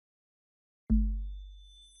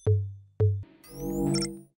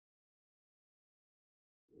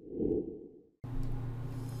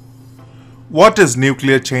What is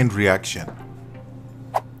nuclear chain reaction?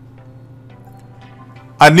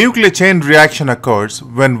 A nuclear chain reaction occurs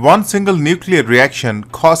when one single nuclear reaction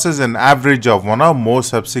causes an average of one or more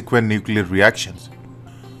subsequent nuclear reactions,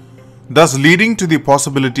 thus leading to the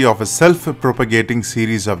possibility of a self-propagating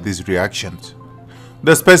series of these reactions.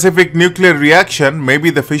 The specific nuclear reaction may be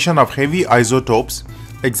the fission of heavy isotopes,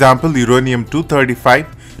 example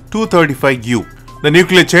uranium-235, 235U. The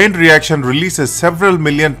nuclear chain reaction releases several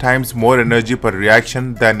million times more energy per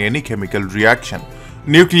reaction than any chemical reaction.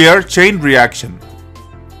 Nuclear chain reaction.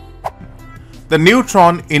 The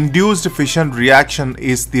neutron-induced fission reaction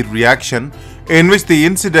is the reaction in which the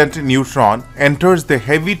incident neutron enters the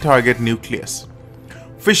heavy target nucleus,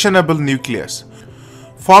 fissionable nucleus,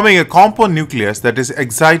 forming a compound nucleus that is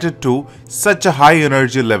excited to such a high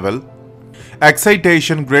energy level,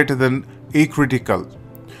 excitation greater than E critical,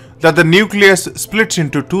 that the nucleus splits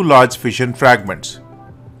into two large fission fragments.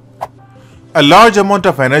 A large amount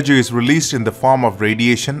of energy is released in the form of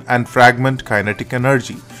radiation and fragment kinetic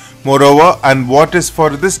energy. Moreover, and what is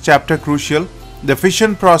for this chapter crucial, the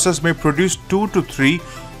fission process may produce 2 to 3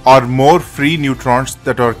 or more free neutrons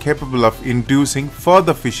that are capable of inducing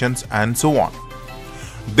further fissions and so on.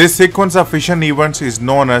 This sequence of fission events is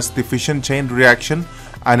known as the fission chain reaction,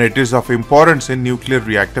 and it is of importance in nuclear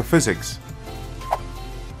reactor physics.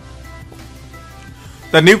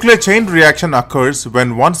 The nuclear chain reaction occurs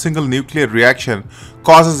when one single nuclear reaction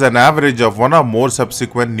causes an average of one or more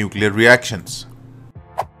subsequent nuclear reactions.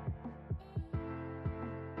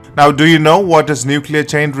 Now, do you know what is nuclear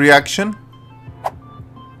chain reaction?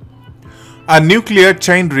 A nuclear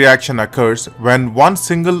chain reaction occurs when one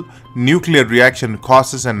single nuclear reaction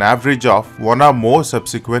causes an average of one or more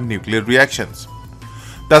subsequent nuclear reactions,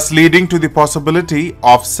 thus leading to the possibility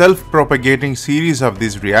of self-propagating series of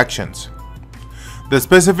these reactions. The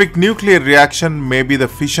specific nuclear reaction may be the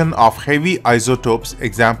fission of heavy isotopes,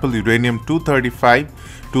 example uranium-235,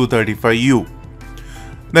 235U.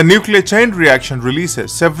 The nuclear chain reaction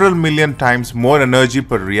releases several million times more energy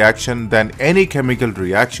per reaction than any chemical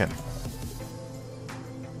reaction.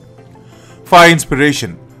 For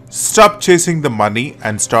inspiration, Stop Chasing the Money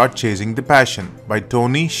and Start Chasing the Passion by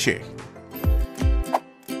Tony Hsieh.